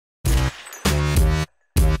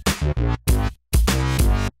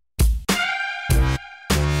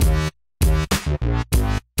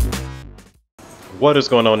What is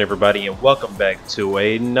going on, everybody, and welcome back to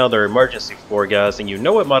another emergency 4, guys. And you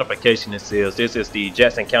know what modification this is. This is the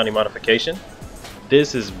Jackson County modification.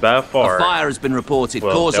 This is by far... A fire has been reported,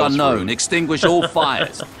 well, cause unknown. Extinguish all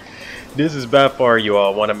fires. This is by far, you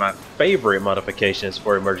all, one of my favorite modifications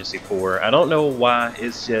for emergency 4. I don't know why.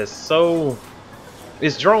 It's just so...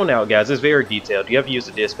 It's drawn out, guys. It's very detailed. You have to use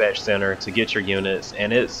the dispatch center to get your units,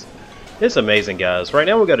 and it's amazing, guys. Right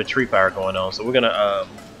now we got a tree fire going on, so we're gonna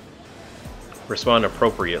respond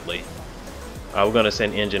appropriately. We're gonna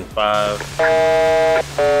send engine 5.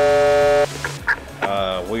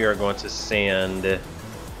 We are going to send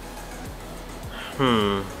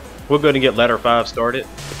we're going to get ladder 5 started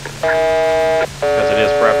because it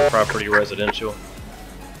is private property, residential.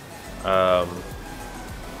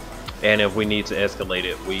 And if we need to escalate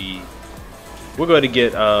it, we're going to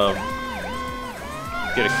get a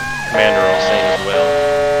commander on scene as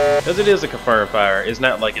well, because it is a confirmed fire. It's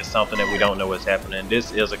not like it's something that we don't know what's happening.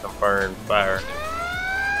 This is a confirmed fire.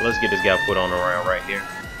 Let's get this guy put on around right here.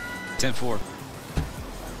 10-4.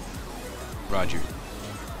 Roger.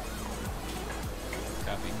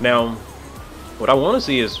 Copy. Now, what I want to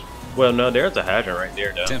see is, well, no, there's a hydrant right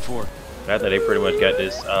there, though. 10-4. I think they pretty much got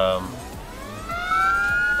this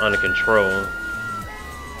under control.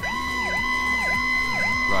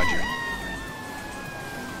 Roger.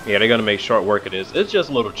 Yeah, they're gonna make short work of this. It's just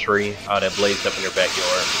a little tree that blazed up in their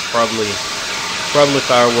backyard. Probably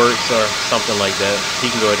fireworks or something like that. He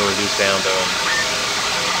can go ahead and reduce down though.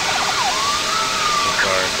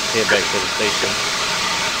 Sorry, head back to the station.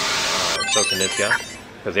 So can this guy,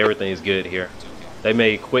 because everything is good here. They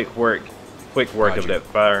made quick work of that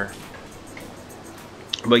fire.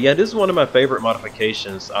 But yeah, this is one of my favorite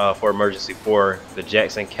modifications for emergency 4, the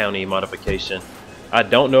Jackson County modification. I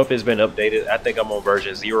don't know if it's been updated. I think I'm on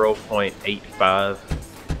version 0.85,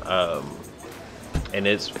 and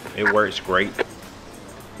it works great.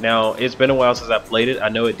 Now, it's been a while since I played it. I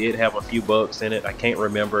know it did have a few bugs in it. I can't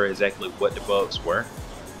remember exactly what the bugs were,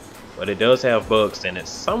 but it does have bugs in it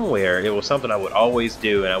somewhere. It was something I would always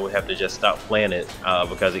do, and I would have to just stop playing it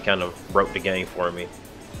because it kind of broke the game for me.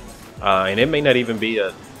 And it may not even be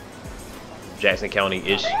a Jackson County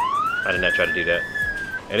issue. I did not try to do that.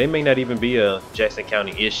 And it may not even be a Jackson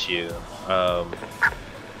County issue.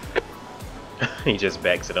 He just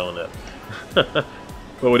backs it on up. But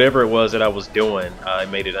whatever it was that I was doing, it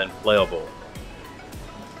made it unplayable.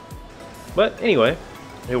 But anyway,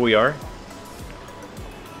 here we are.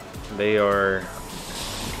 They are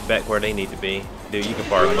back where they need to be. Dude, you can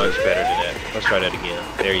fire much better than that. Let's try that again.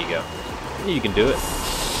 There you go. You can do it.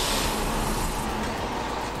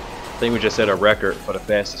 I think we just set a record for the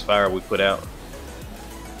fastest fire we put out.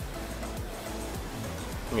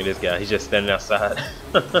 Look at this guy. He's just standing outside.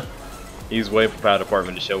 He's waiting for fire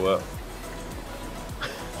department to show up.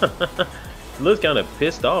 He looks kind of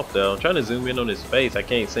pissed off though. I'm trying to zoom in on his face. I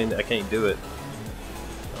can't do it.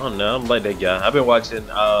 Oh no, I'm like that guy. I've been watching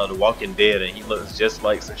The Walking Dead, and he looks just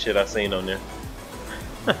like some shit I've seen on there.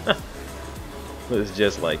 Looks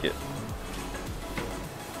just like it.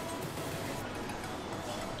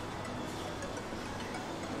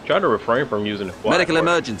 Try to refrain from using the quiet Medical part.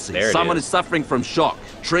 emergency. There Someone is is suffering from shock.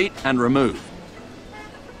 Treat and remove.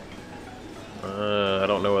 I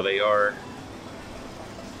don't know where they are.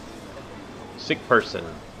 Sick person.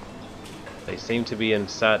 They seem to be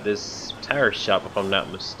inside this tire shop, if I'm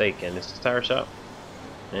not mistaken. Is this a tire shop?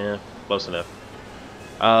 Yeah, close enough.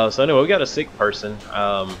 So anyway, we got a sick person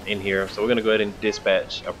in here, so we're gonna go ahead and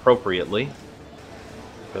dispatch appropriately.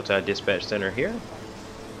 Go to our dispatch center here.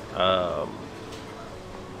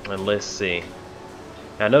 And let's see.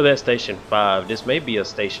 I know that's station 5. This may be a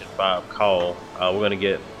station 5 call. We're gonna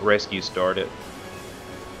get rescue started.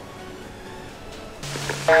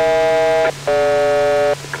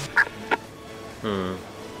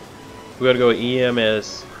 We're gonna go with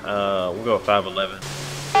EMS. We'll go with 511.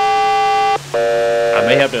 I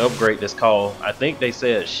may have to upgrade this call. I think they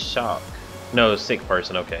said shock. No, sick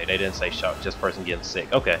person. Okay, they didn't say shock. Just person getting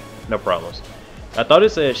sick. Okay, no problems. I thought it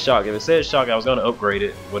said shock. If it said shock, I was going to upgrade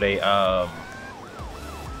it with a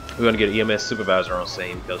we're going to get an EMS supervisor on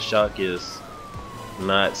scene, because shock is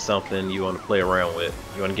not something you want to play around with.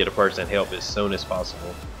 You want to get a person help as soon as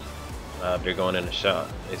possible if they're going into shock.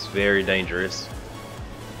 It's very dangerous.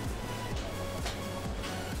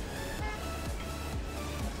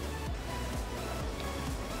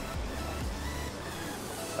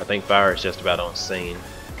 I think fire is just about on scene.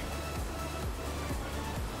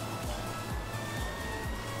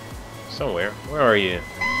 Somewhere. Where are you?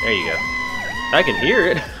 There you go. I can hear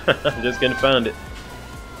it. I'm just gonna find it.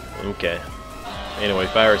 Okay. Anyway,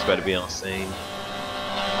 fire's about to be on scene.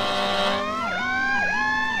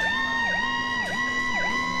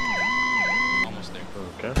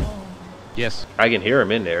 Yes. I can hear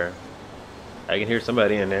him in there. I can hear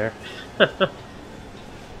somebody in there.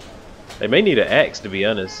 They may need an axe, to be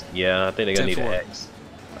honest. Yeah, I think they're gonna need an 10-4. axe.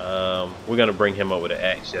 We're gonna bring him up with an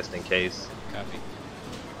axe just in case. Copy.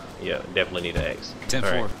 Yeah, definitely need an axe. 10-4.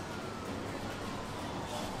 All right.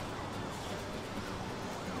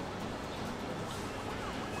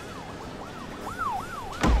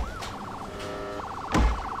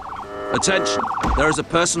 Attention, there is a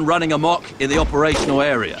person running amok in the operational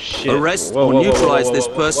area. Shit. Arrest Whoa, or whoa, whoa, neutralize whoa, this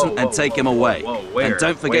whoa, person whoa, and whoa, take him whoa, away. whoa, where? And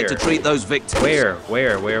don't forget to Where? treat those victims. Where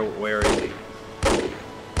is he?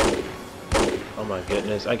 Oh my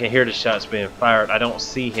goodness, I can hear the shots being fired. I don't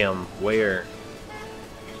see him. Where?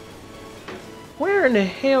 Where in the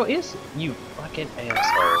hell is you fucking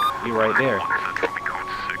asshole? You right there.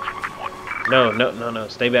 No, no, no, no.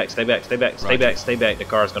 Stay back, stay back, stay back, stay back, stay back. The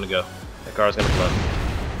car's gonna go. The car's gonna flood.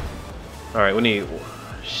 Alright, we need...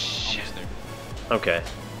 Shit. Okay.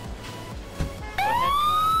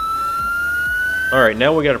 Alright,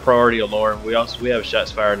 now we got a priority alarm. We have shots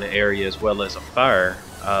fired in the area as well as a fire.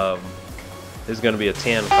 This is gonna be a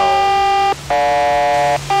 10 call.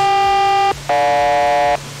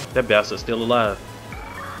 That bastard's still alive.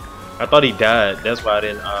 I thought he died. That's why I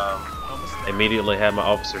didn't immediately have my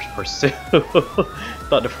officers pursue.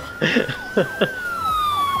 thought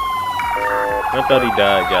I thought he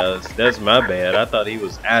died, guys. That's my bad. I thought he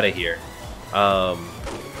was out of here.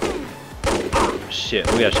 Shit,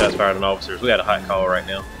 we got shots fired on officers. We got a hot call right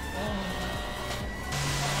now.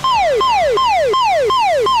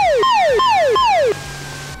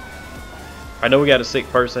 I know we got a sick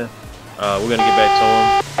person. We're gonna get back to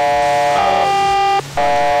him.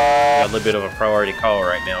 Got a little bit of a priority call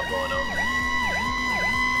right now going on.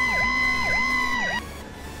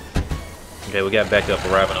 Okay, we got backup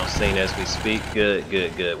arriving on scene as we speak. Good,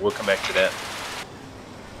 good, good. We'll come back to that.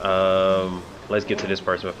 Let's get to this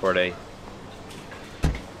person before they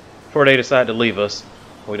decide to leave us.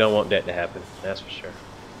 We don't want that to happen. That's for sure.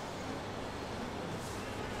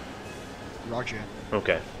 Roger.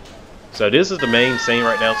 Okay. So this is the main scene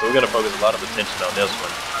right now, so we're gonna focus a lot of attention on this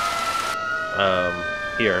one.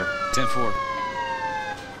 Here. 10-4.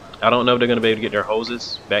 I don't know if they're gonna be able to get their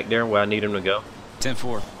hoses back there where I need them to go.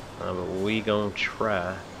 10-4. But we gonna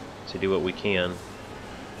try to do what we can.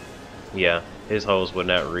 Yeah, his hose would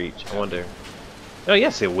not reach. I wonder. Oh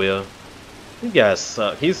yes, it will. You guys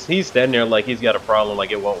suck. He's standing there like he's got a problem,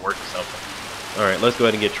 like it won't work or something. All right, let's go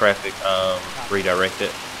ahead and get traffic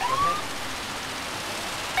redirected.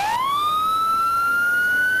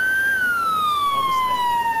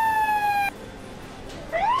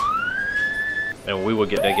 And we will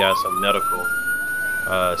get that guy some medical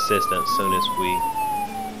assistance soon as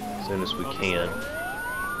we can.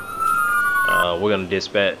 We're gonna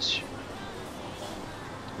dispatch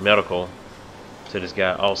medical to this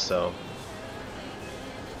guy also.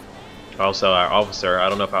 Also, our officer. I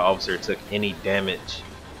don't know if our officer took any damage,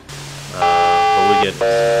 but we get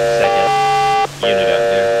second unit out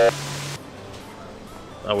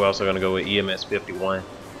there. We're also gonna go with EMS 51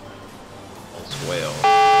 as well.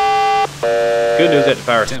 Good news that the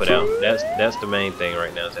fire is put out. That's the main thing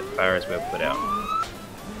right now, is that the fire has been put out.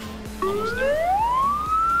 Almost there.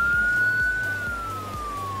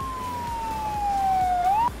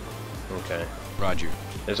 Okay. Roger.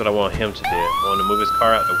 That's what I want him to do. I want to move his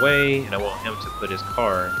car out the way, and I want him to put his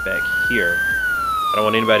car back here. I don't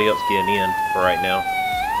want anybody else getting in for right now.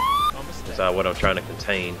 That's what I'm trying to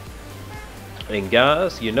contain. And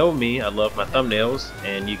guys, you know me, I love my thumbnails,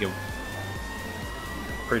 and you can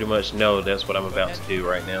pretty much know that's what I'm about to do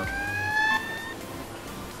right now.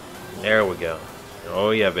 There we go.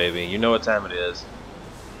 Oh yeah, baby. You know what time it is.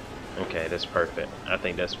 Okay, that's perfect. I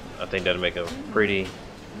think that'll make a pretty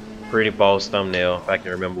boss thumbnail if I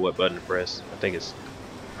can remember what button to press. I think it's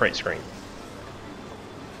print screen.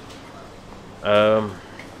 Come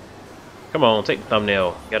on, take the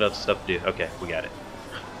thumbnail. Got other stuff to do. Okay, we got it.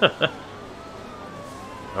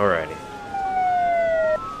 Alrighty.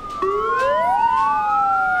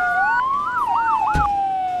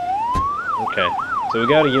 Okay, so we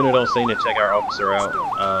got a unit on scene to check our officer out.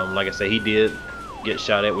 Like I said, he did get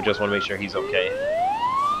shot at. We just want to make sure he's okay.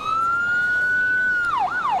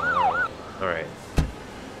 Alright,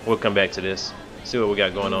 we'll come back to this. See what we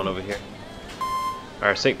got going on over here.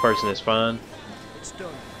 Our sick person is fine.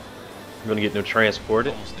 I'm gonna get them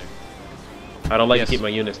transported. Almost there. I don't like Yes. to keep my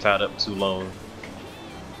units tied up too long.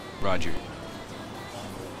 Roger.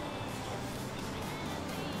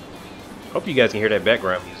 Hope you guys can hear that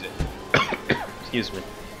background music. Excuse me,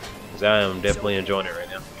 because I am definitely enjoying it right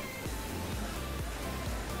now.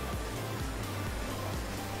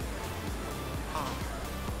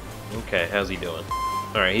 Okay, how's he doing?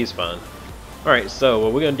 Alright, he's fine. All right, so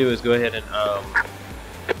what we're gonna do is go ahead and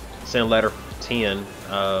send ladder 10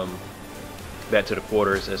 back to the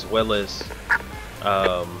quarters, as well as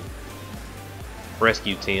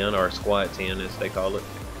rescue 10 or squad 10 as they call it.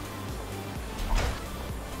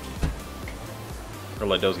 Or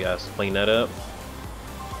let those guys clean that up.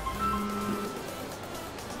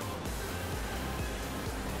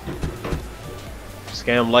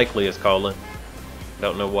 Scam likely is calling.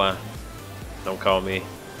 Don't know why. Don't call me.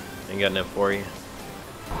 Ain't got nothing for you.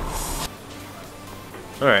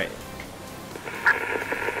 Alright.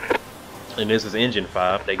 And this is engine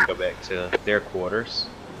 5. They can go back to their quarters.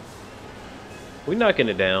 We're knocking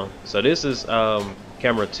it down. So this is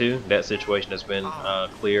camera 2. That situation has been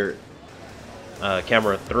cleared.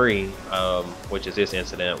 Camera 3, which is this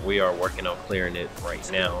incident, we are working on clearing it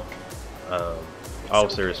right now.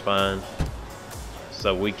 Officer is fine.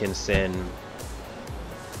 So we can send...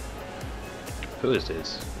 Who is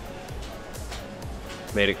this?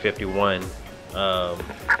 Medic 51. I'm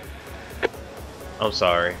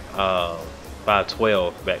sorry.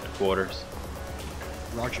 512 back to quarters.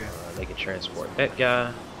 Roger. They can transport that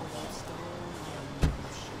guy.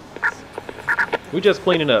 We're just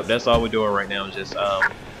cleaning up. That's all we're doing right now. Is just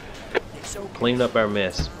cleaning up our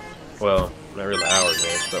mess. Well, not really our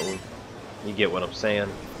mess, but you get what I'm saying.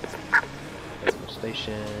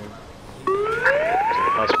 Station.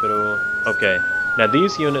 Hospital. Okay. Now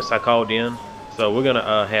these units I called in, so we're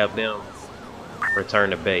gonna have them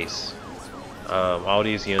return to base. All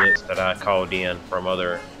these units that I called in from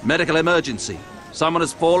other... Medical emergency. Someone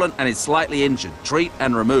has fallen and is slightly injured. Treat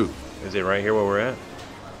and remove. Is it right here where we're at?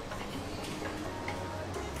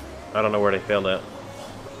 I don't know where they fell at.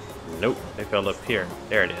 Nope, they fell up here.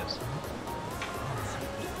 There it is.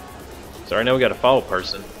 So right now we got a fall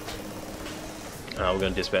person. We're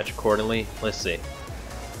going to dispatch accordingly. Let's see. I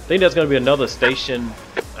think that's going to be another station.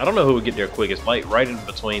 I don't know who would get there quickest. Like right in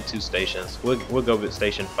between two stations. We'll go with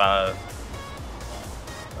station 5.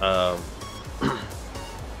 Notify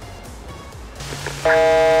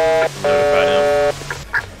them.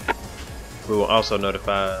 We will also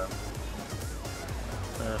notify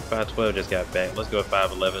 512 just got back. Let's go with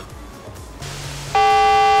 511.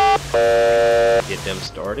 Get them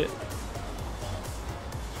started.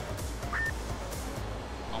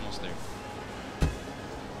 Almost there.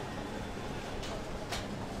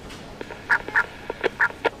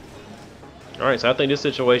 Alright, so I think this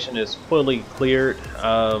situation is fully cleared,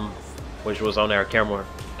 which was on our camera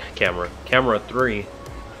 3.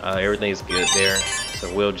 Everything's good there.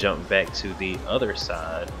 So we'll jump back to the other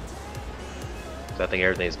side. So I think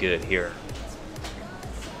everything's good here.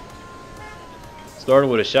 Starting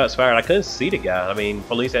with a shots fired. I couldn't see the guy. I mean,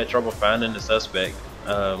 police had trouble finding the suspect.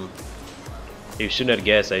 He was shooting at a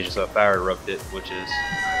gas station, so a fire erupted, which is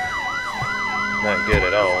not good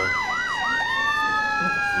at all.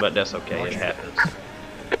 But that's okay. It happens.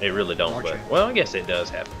 It really don't. But well, I guess it does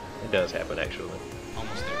happen. It does happen actually.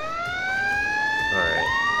 Almost there. All right.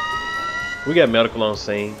 We got medical on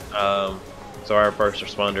scene. So our first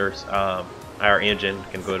responders, our engine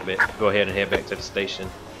can go ahead and head back to the station.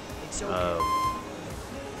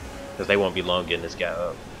 Because they won't be long getting this guy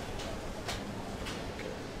up.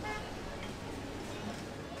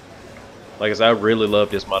 Like I said, I really love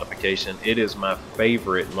this modification. It is my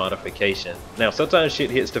favorite modification. Now, sometimes shit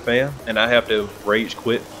hits the fan, and I have to rage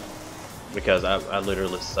quit because I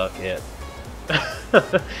literally suck at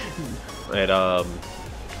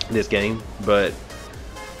this game. But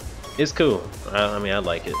it's cool. I mean, I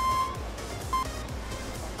like it.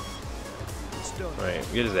 Alright,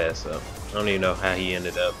 get his ass up. I don't even know how he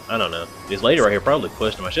ended up. I don't know. This lady right here probably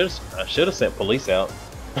pushed him. I should have sent police out.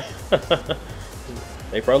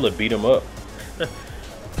 They probably beat him up.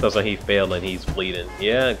 So he fell and he's bleeding.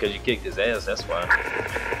 Yeah, because you kicked his ass, that's why.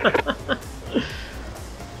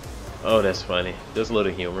 Oh, that's funny. Just a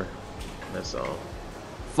little humor. That's all.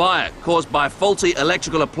 Fire caused by faulty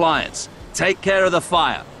electrical appliance. Take care of the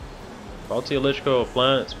fire. Faulty electrical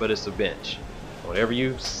appliance, but it's a bench. Whatever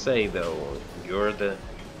you say though, you're the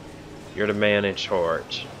man in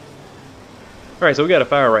charge. Alright, so we got a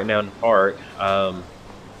fire right now in the park.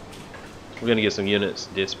 We're gonna get some units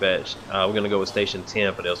dispatched. We're gonna go with station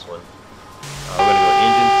 10 for this one. We're gonna go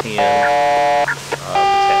engine 10,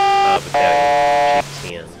 battalion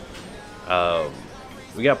Chief 10.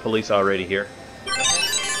 We got police already here.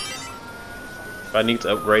 If I need to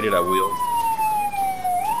upgrade it, I will.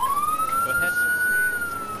 Go ahead.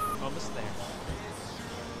 Almost there.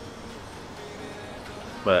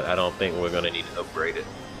 But I don't think we're gonna need to upgrade it.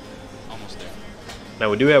 Almost there. Now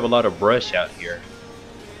we do have a lot of brush out here.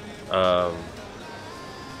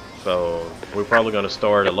 So we're probably going to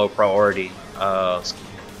start a low priority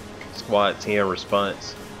Squad 10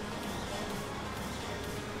 response.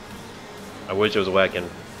 I wish there was a way I can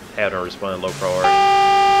have them respond low priority.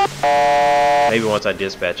 Maybe once I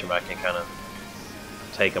dispatch them, I can kind of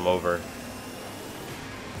take them over.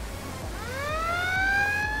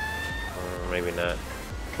 Or maybe not.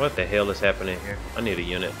 What the hell is happening here? I need a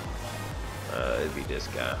unit. It'd be this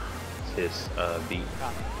guy. It's his beat.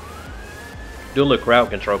 Doing a little crowd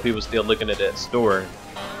control. People still looking at that store.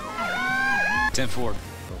 10-4.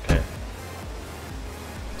 Okay.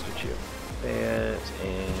 Switch you that,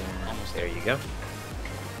 and there you go.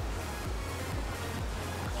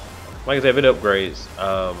 Like I said, if it upgrades,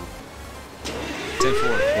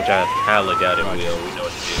 10-4. which I highly doubt it will, we know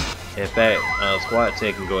what to do. In fact, Squad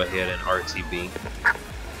 10 can go ahead and RTB.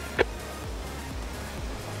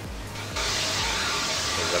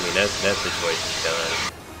 I mean, that situation's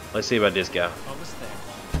done. Let's see about this guy. Almost there.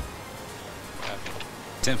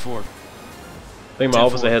 10-4. I think my 10-4.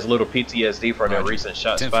 officer has a little PTSD from that Roger. recent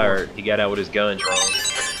shots 10-4. fired. He got out with his gun drawn.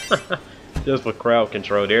 Just for crowd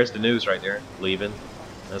control. There's the news right there. Leaving.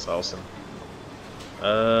 That's awesome.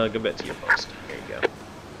 Go back to your post. There you go.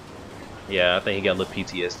 Yeah, I think he got a little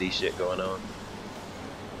PTSD shit going on.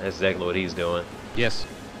 That's exactly what he's doing. Yes.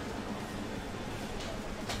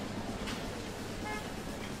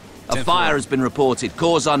 A fire has been reported.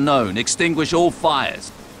 Cause unknown. Extinguish all fires.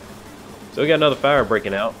 So we got another fire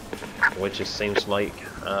breaking out, which it seems like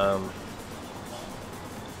another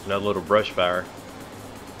little brush fire.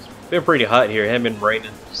 It's been pretty hot here. It hasn't been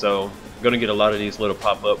raining, so I'm gonna get a lot of these little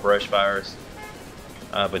pop-up brush fires.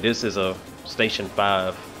 But this is a Station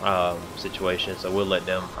 5 situation, so we'll let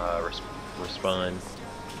them respond.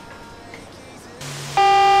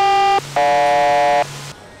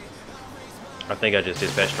 I think I just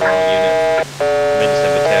dispatched the wrong unit.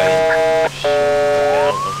 Medicine battalion. Okay,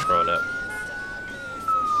 I'm scrolling up.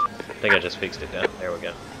 I think I just fixed it down. There we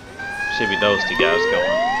go. Should be those two guys going.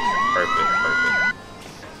 Perfect, perfect.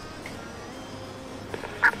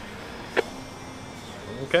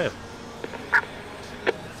 Okay.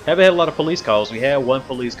 Haven't had a lot of police calls. We had one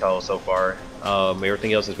police call so far.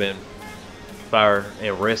 Everything else has been fire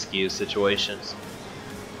and rescue situations.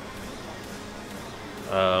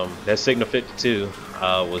 That Signal 52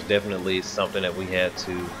 was definitely something that we had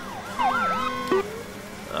to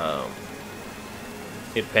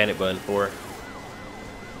hit the panic button for.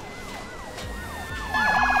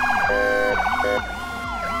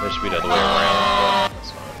 There should be the other way around, but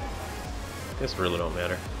that's fine. This really don't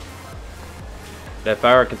matter. That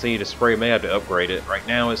fire continue to spray. May have to upgrade it. Right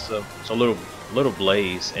now it's a little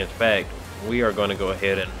blaze. In fact, we are going to go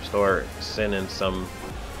ahead and start sending some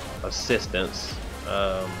assistance.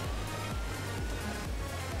 By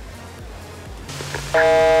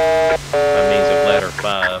means of ladder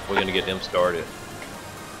 5, we're going to get them started.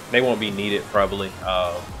 They won't be needed probably.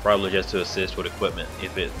 Probably just to assist with equipment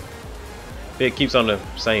if it keeps on the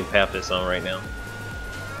same path it's on right now.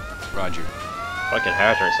 Roger. Fucking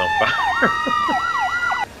hydrant's on fire.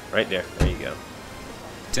 Right there. There you go.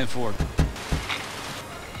 10-4.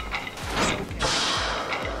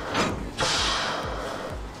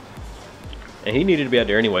 And he needed to be out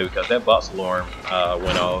there anyway because that box alarm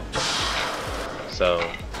went off. So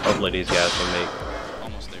hopefully these guys can make.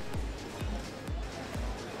 Almost there.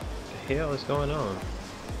 What the hell is going on?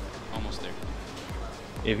 Almost there.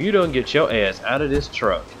 If you don't get your ass out of this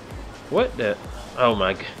truck, what the? Oh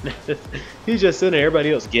my goodness! He's just sitting there.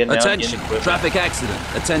 Everybody else getting out. Attention! Traffic accident.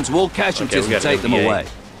 Attend to all casualties and take them away.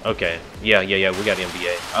 Okay. Yeah. We got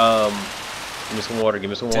MBA. Give me some water. Give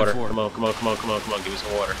me some water. Come on. Give me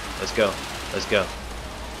some water. Let's go.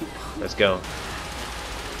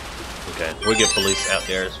 Okay. We'll get police out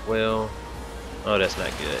there as well. Oh, that's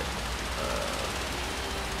not good.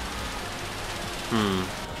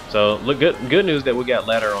 So look, good news that we got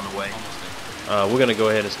ladder on the way. We're gonna go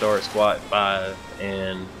ahead and start squad 5,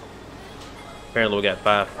 and apparently we got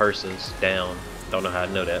 5 persons down. Don't know how I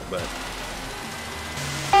know that, but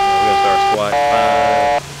we're gonna start squad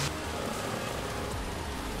 5,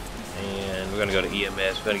 and we're gonna go to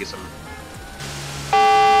EMS. We're gonna get some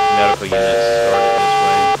medical units started this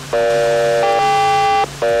way.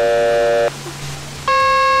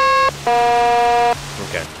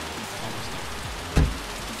 Okay.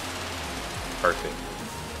 Perfect.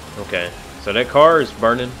 Okay. So that car is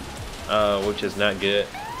burning, which is not good.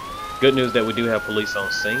 Good news that we do have police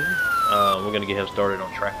on scene. We're going to get him started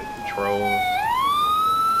on traffic control.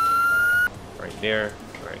 Right there.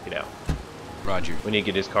 Alright, get out. Roger. We need to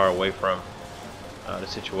get this car away from the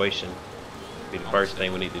situation. Be the first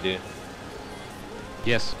thing we need to do.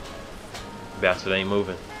 Yes. Bastard ain't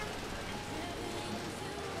moving.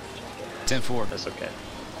 10-4. That's okay.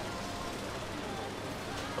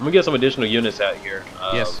 gonna get some additional units out here.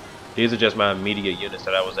 Yes. These are just my immediate units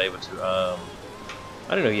that I was able to. I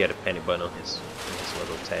didn't know he had a panic button on his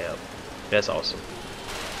little tab. That's awesome.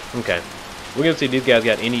 Okay, we're gonna see if these guys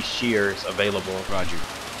got any shears available. Roger.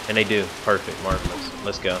 And they do. Perfect. Marvelous.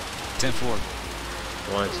 Let's go. 10-4.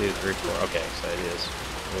 1, 2, 3, 4. Okay, so it is.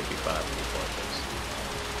 It would be 5 of these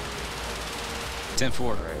 10-4.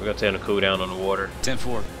 Alright, we're gonna tell them to cool down on the water.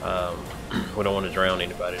 10-4. We don't want to drown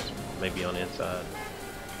anybody. Maybe on the inside.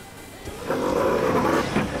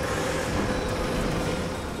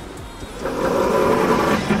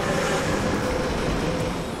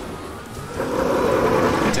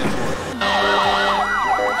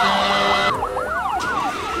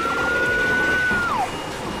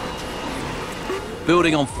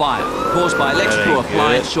 Building on fire, caused by electrical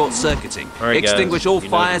appliance short-circuiting. Right, extinguish guys, all you know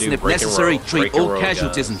fires, and if break and necessary, roll. treat Break and all roll,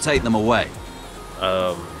 casualties guys. and take them away.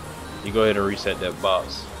 You go ahead and reset that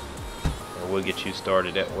box, and we'll get you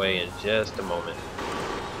started that way in just a moment.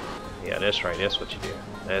 Yeah, that's right. That's what you do.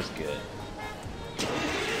 That's good.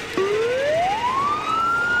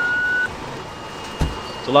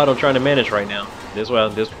 It's a lot I'm trying to manage right now. This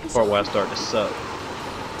part where I start to suck.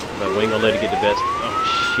 But we ain't gonna let it get the best.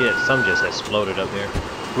 Oh shit! Some just exploded up there.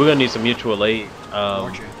 We're gonna need some mutual aid.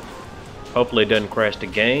 Roger. Hopefully it doesn't crash the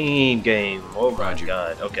game. Oh my Roger.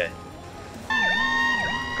 god. Okay.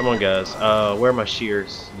 Come on, guys. Where are my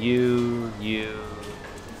shears? You,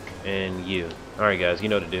 and you. All right, guys. You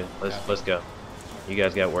know what to do. Let's go. You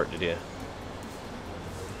guys got work to do.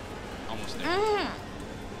 Almost there.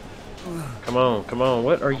 Come on.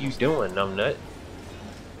 What are you doing, numbnut?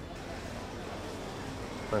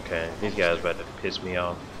 Okay, these guys about to piss me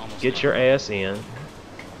off. Get your ass in.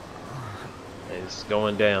 It's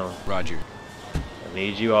going down. Roger. I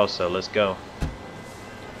need you also. Let's go.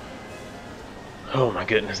 Oh my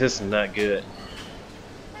goodness, this is not good.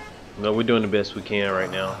 No, we're doing the best we can right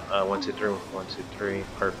now. 1, 2, 3. 1, 2, 3.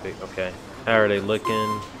 Perfect. Okay. How are they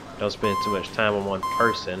looking? Don't spend too much time on one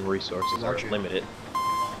person. Resources are Roger. limited.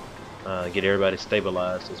 Get everybody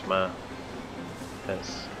stabilized is my.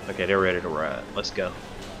 That's okay. They're ready to ride. Let's go.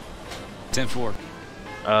 10-4.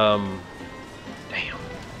 Damn.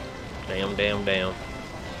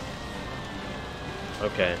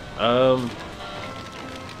 Okay.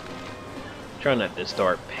 Try not to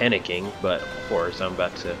start panicking, but of course I'm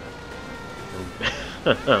about to.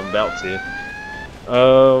 I'm about to.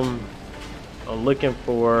 I'm looking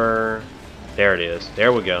for. There it is.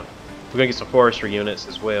 There we go. We're gonna get some forestry units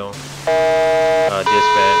as well.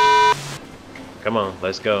 Dispatch. Come on,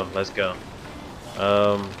 let's go.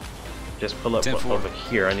 Just pull up 10-4. over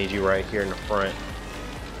here. I need you right here in the front.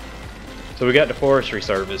 So we got the forestry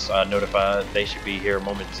service notified. They should be here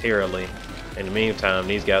momentarily. In the meantime,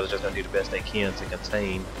 these guys are just gonna do the best they can to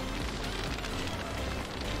contain.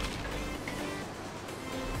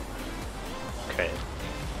 Okay.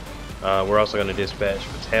 We're also gonna dispatch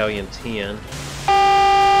Battalion 10,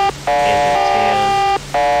 Engine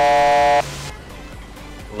 10,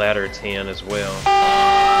 Ladder 10 as well.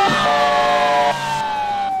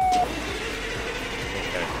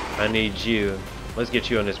 I need you. Let's get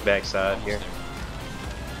you on this backside here.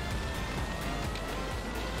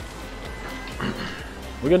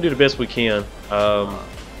 We're gonna do the best we can. As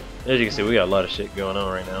you can see, we got a lot of shit going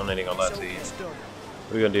on right now. I'm not even gonna lie to you.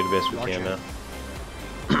 We're gonna do the best we can now.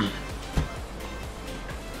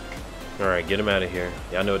 All right, get them out of here.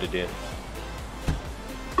 Y'all know what to do.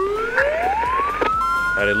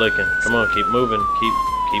 How they looking? Come on, keep moving.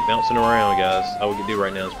 Keep bouncing around, guys. All we can do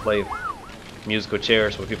right now is play musical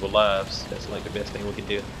chairs for people's lives. That's like the best thing we can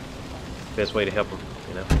do. Best way to help them,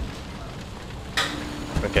 you know.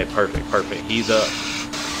 Okay, perfect. He's up,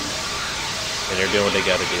 and they're doing what they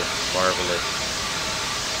gotta do. Marvelous.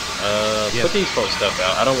 Yes. Put these folks stuff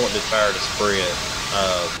out. I don't want this fire to spread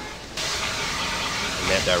in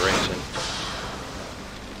that direction.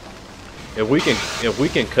 If we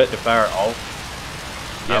can cut the fire off,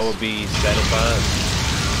 I Yes. will be satisfied.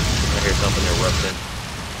 I hear something erupting.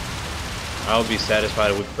 I will be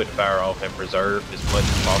satisfied if we can put the fire off and preserve as much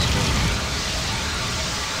as possible.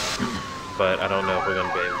 But I don't know if we're going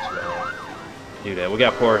to be able to do that. We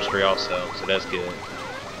got forestry also, so that's good.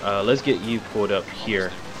 Let's get you pulled up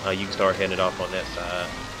here. You can start heading it off on that side.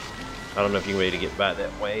 I don't know if you're ready to get by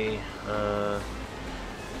that way.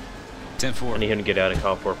 10-4. I need him to get out and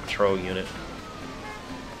call for a patrol unit.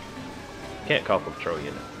 Can't call for a patrol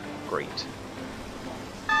unit. Great.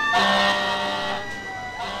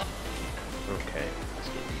 Okay, let's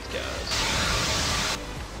get these guys.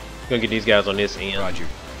 Gonna get these guys on this end. Roger.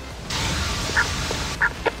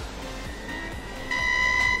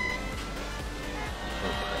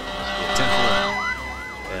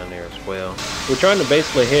 Down there as well. We're trying to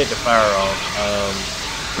basically head the fire off.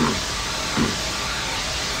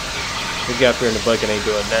 This guy up here in the bucket ain't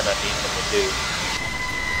doing nothing I need him to do.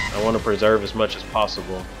 I want to preserve as much as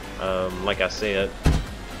possible. Like I said.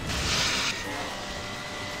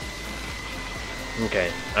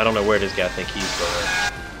 Okay, I don't know where this guy think he's going.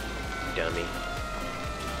 Dummy.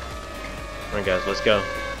 Alright guys, let's go.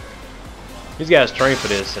 These guys train for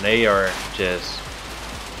this and they are just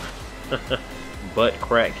butt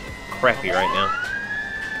crappy right now.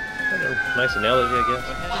 Nice analogy, I guess.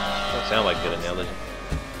 Don't sound like a good analogy.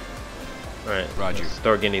 Alright, Roger. let's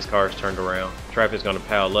start getting these cars turned around. Traffic's gonna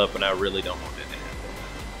pile up and I really don't want it to happen.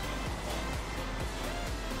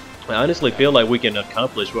 I honestly feel like we can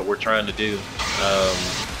accomplish what we're trying to do.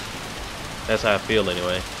 That's how I feel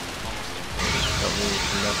anyway. Don't move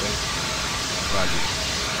from nothing. Roger.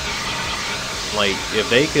 Like, if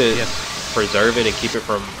they could preserve it and keep it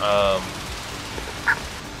from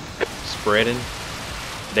spreading,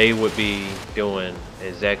 they would be doing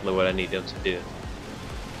exactly what I need them to do.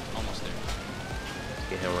 Almost there. Let's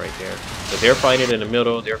get him right there. But they're fighting it in the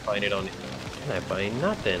middle, they're fighting it on the... They're not fighting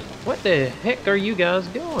nothing. What the heck are you guys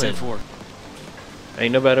doing? 10-4.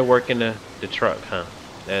 Ain't nobody working the truck, huh?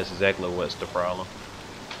 That's exactly what's the problem.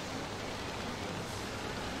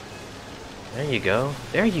 There you go.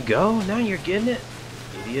 There you go. Now you're getting it.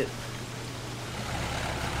 Idiot.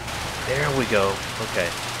 There we go. Okay.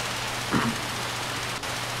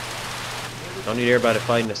 Don't need everybody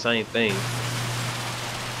fighting the same thing.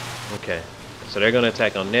 Okay. So they're going to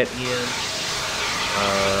attack on that end.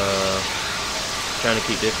 Trying to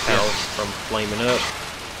keep this house from flaming up.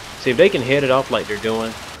 See, if they can head it off like they're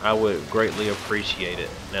doing, I would greatly appreciate it.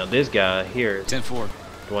 Now, this guy here is 10-4.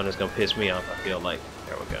 the one that's going to piss me off, I feel like.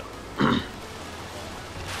 There we go.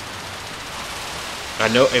 I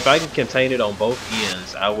know if I can contain it on both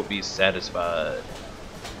ends, I would be satisfied.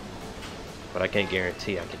 But I can't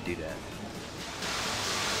guarantee I can do that.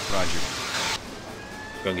 Roger.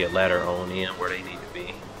 Gonna get ladder on in where they need to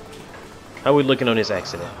be. How are we looking on this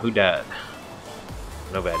accident? Who died?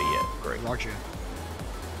 Nobody yet. Great. Roger.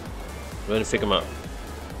 Go ahead and pick him up.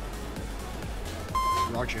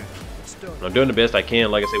 Roger. I'm doing the best I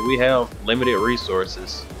can. Like I said, we have limited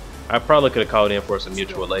resources. I probably could have called in for some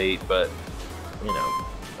mutual aid, but you know,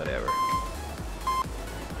 whatever.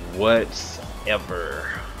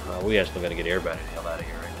 Whatever. We actually gotta get everybody the hell out of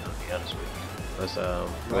here right now, to be honest with you. Let's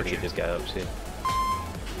try to get this guy up too.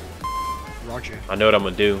 Roger. I know what I'm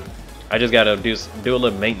gonna do. I just gotta do a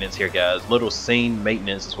little maintenance here, guys. Little scene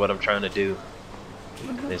maintenance is what I'm trying to do.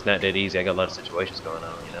 It's not that easy. I got a lot of situations going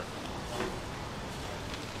on, you know.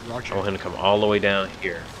 Roger. I want him to come all the way down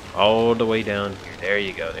here. All the way down here. There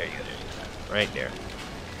you go, there you go, there you go. Right there.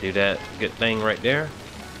 Do that good thing right there.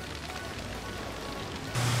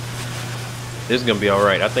 This is gonna be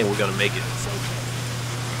alright. I think we're gonna make it.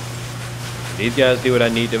 If these guys do what I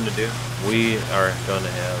need them to do, we are gonna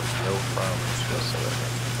have no problems whatsoever.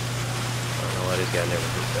 I don't know why this guy never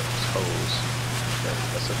hooked up his hose.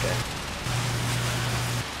 That's okay.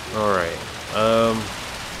 Alright.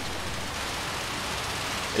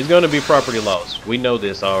 It's gonna be property loss. We know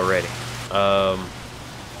this already.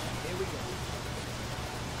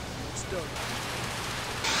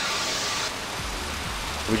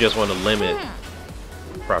 We just want to limit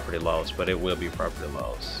property loss, but it will be property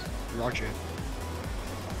loss. Roger.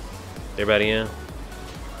 Everybody in?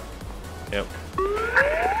 Yep.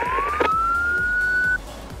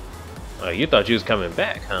 Oh, you thought you was coming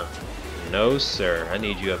back, huh? No, sir. I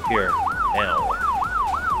need you up here now.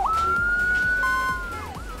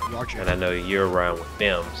 Roger. And I know you're around with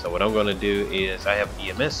them. So what I'm going to do is I have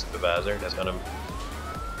an EMS supervisor that's going to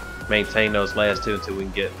maintain those last two until we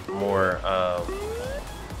can get more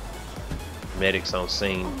medics on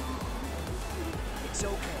scene. It's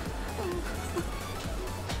okay.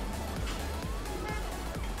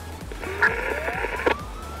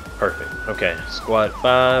 Perfect. Okay, squad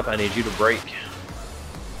 5, I need you to break.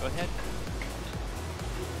 Go ahead.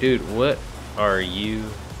 Dude, what are you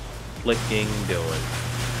flicking doing?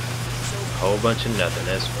 A whole bunch of nothing,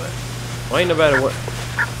 that's what. Why ain't nobody what?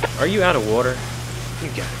 Are you out of water? You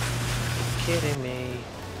got to be kidding me.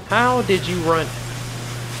 How did you run?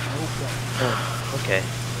 Okay,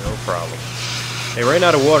 no problem. They ran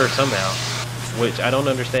out of water somehow, which I don't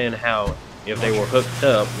understand how, if they were hooked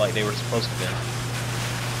up like they were supposed to be.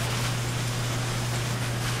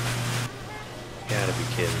 Gotta be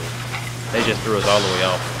kidding me. They just threw us all the way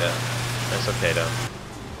off with that. That's okay though.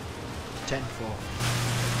 10-4.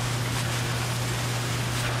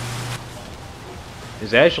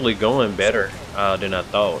 It's actually going better than I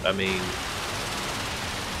thought. I mean,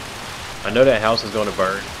 I know that house is going to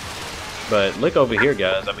burn, but look over here,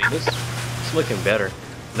 guys. I mean, this It's looking better.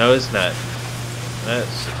 No, it's not.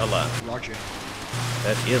 That's a lie. Roger.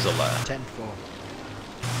 That is a lie. 10-4.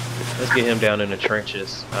 Let's get him down in the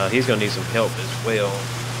trenches. He's gonna need some help as well.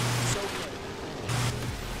 It's okay.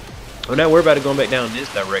 Well, now we're about to go back down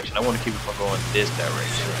this direction. I want to keep it from going this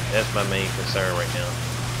direction. That's my main concern right now.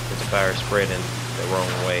 Is the fire spreading the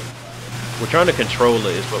wrong way. We're trying to control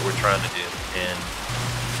it is what we're trying to do, and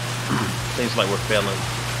seems like we're failing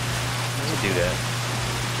to do that.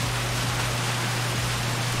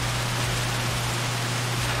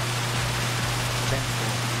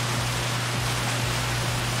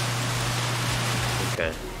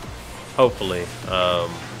 Okay. Hopefully,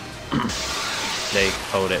 they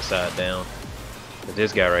hold that side down. But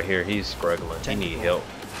this guy right here, he's struggling. He needs help.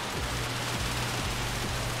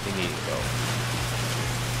 He needs help.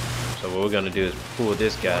 So what we're gonna do is pull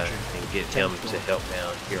this guy and get him to help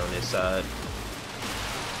down here on this side.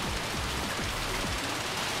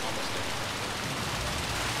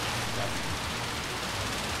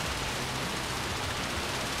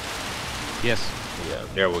 Yes. Yeah,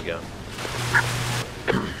 there we go.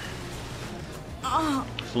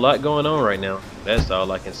 There's a lot going on right now. That's all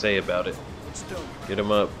I can say about it. It's done. Get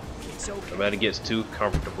him up. It's okay. Nobody gets too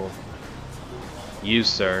comfortable. You,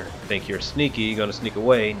 sir, think you're sneaky. You're gonna sneak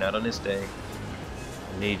away. Not on this day.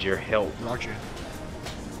 I need your help. Roger.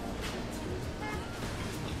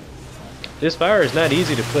 This fire is not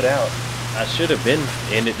easy to put out. I should have been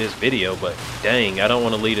ended this video, but dang, I don't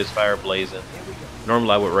want to leave this fire blazing. Here we go.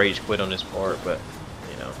 Normally I would rage quit on this part, but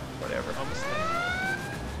you know, whatever. Almost there.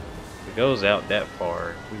 If it goes out that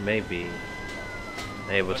far, we may be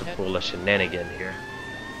able to ahead. pull a shenanigan here.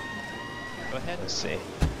 Go ahead. Let's see.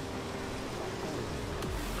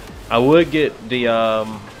 I would get the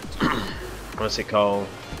what's it called?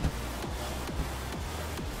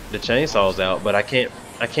 The chainsaws out, but I can't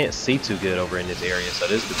see too good over in this area, so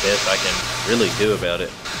this is the best I can really do about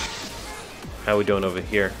it. How we doing over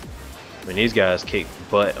here? I mean, these guys kick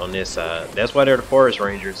butt on this side. That's why they're the forest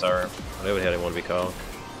rangers, or whatever the hell they want to be called.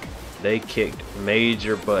 They kicked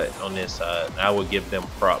major butt on this side. I would give them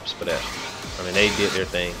props for that. I mean, they did their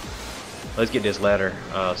thing. Let's get this ladder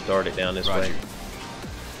started down this way.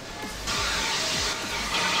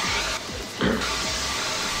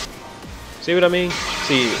 See what I mean?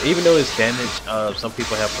 See, even though it's damaged, some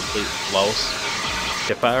people have complete loss.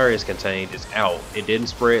 The fire is contained, it's out. It didn't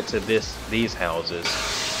spread to these houses,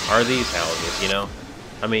 or these houses, you know?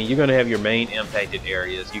 I mean, you're gonna have your main impacted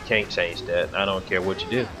areas. You can't change that. I don't care what you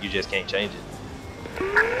do. You just can't change it.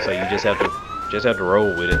 So you just have to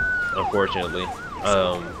roll with it, unfortunately.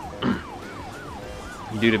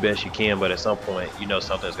 You do the best you can, but at some point, you know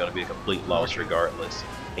something's gonna be a complete loss regardless.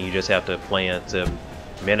 And you just have to plan to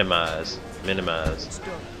minimize the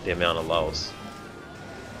amount of loss.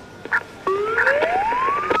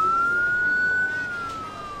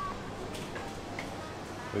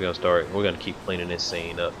 We're gonna keep cleaning this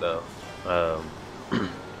scene up though.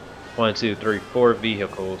 1, 2, 3, 4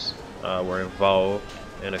 vehicles were involved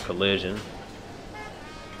in a collision.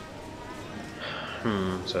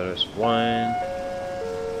 So there's 1,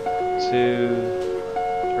 2,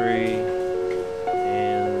 3,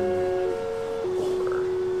 and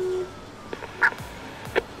 4.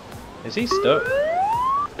 Is he stuck?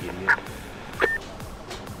 Idiot.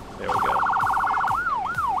 There we go.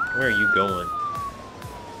 Where are you going?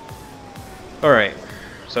 Alright,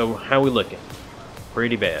 so how we looking?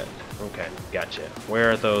 Pretty bad. Okay, gotcha.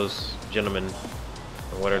 Where are those gentlemen?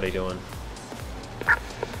 And what are they doing?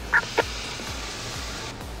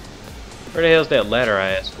 Where the hell's that ladder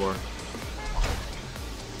I asked for?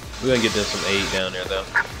 We're gonna get them some aid down there though.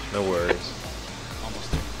 No worries.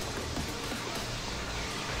 Almost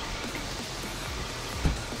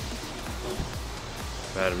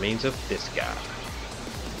there. By the means of this guy.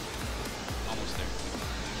 Almost there.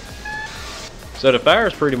 So the fire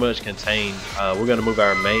is pretty much contained. We're gonna move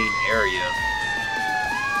our main area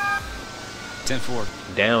 10-4.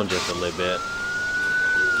 down just a little bit.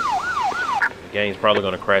 The game's probably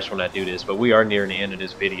gonna crash when I do this, but we are nearing the end of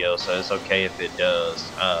this video, so it's okay if it does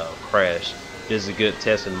crash. This is a good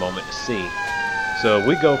testing moment to see. So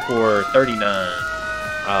we go for 39,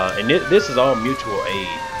 and this is all mutual aid.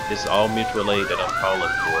 This is all mutual aid that I'm calling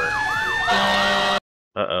for.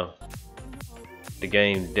 Uh-oh. The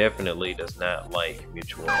game definitely does not like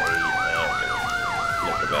mutual aid. I don't give a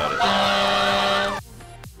look about it.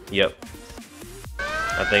 Yep.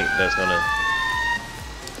 I think that's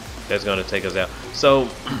gonna take us out. So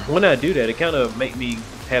when I do that, it kind of make me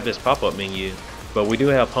have this pop-up menu. But we do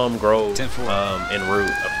have Palm Grove en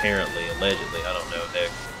route, apparently, allegedly. I don't know if they're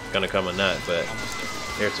gonna come or not, but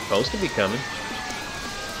they're supposed to be coming.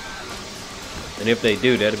 And if they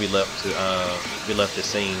do, that'll be left to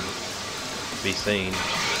be seen.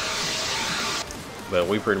 But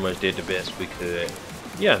we pretty much did the best we could.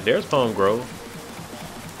 Yeah, there's Palm Grove.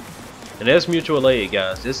 And that's mutual aid,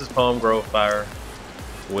 guys. This is Palm Grove Fire,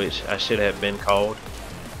 which I should have been called.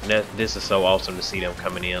 And this is so awesome to see them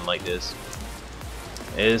coming in like this.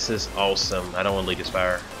 This is awesome. I don't want to leave this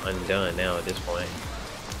fire undone now at this point.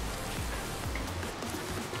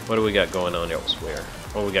 What do we got going on elsewhere?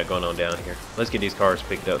 What we got going on down here? Let's get these cars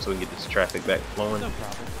picked up so we can get this traffic back flowing. No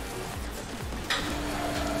problem.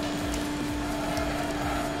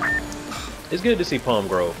 It's good to see Palm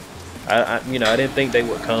Grove. You know, I didn't think they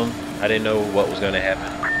would come. I didn't know what was going to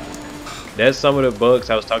happen. That's some of the bugs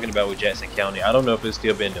I was talking about with Jackson County. I don't know if it's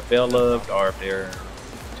still been developed or if they're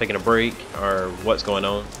taking a break or what's going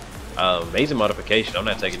on. Amazing modification. I'm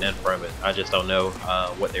not taking that from it. I just don't know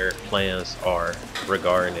what their plans are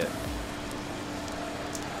regarding it.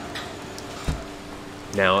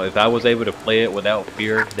 Now, if I was able to play it without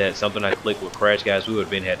fear that something I clicked would crash, guys, we would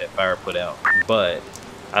have been had that fire put out. But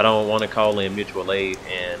I don't want to call in mutual aid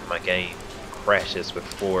and my game crashes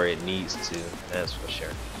before it needs to. That's for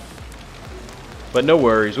sure. But no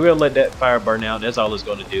worries, we're gonna let that fire burn out. That's all it's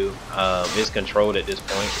gonna do. It's controlled at this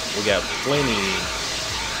point. We got plenty.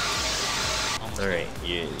 Alright,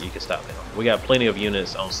 you can stop now. We got plenty of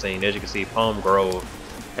units on scene. As you can see, Palm Grove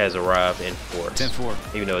has arrived in force. 10-4.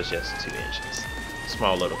 Even though it's just 2 inches.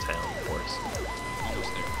 Small little town, of course. Almost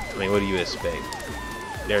there. I mean, what do you expect?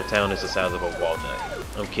 Their town is the size of a walnut.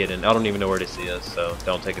 I'm kidding. I don't even know where this is, so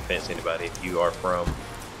don't take offense to anybody if you are from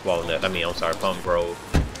Walnut. I mean, I'm sorry, Palm Grove.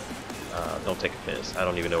 Don't take offense. I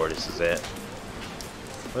don't even know where this is at.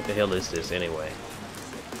 What the hell is this anyway?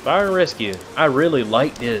 Fire and rescue. I really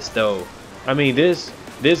like this though. I mean, this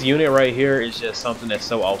unit right here is just something that's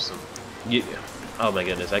so awesome. Oh my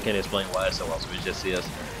goodness, I can't explain why it's so awesome. It just is.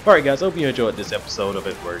 Alright guys, hope you enjoyed this episode of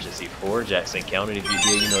Emergency 4 Jackson County. If you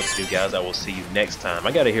did, you know what to do, guys. I will see you next time.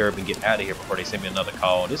 I gotta hurry up and get out of here before they send me another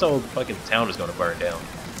call. This whole fucking town is gonna burn down.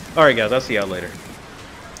 Alright guys, I'll see y'all later.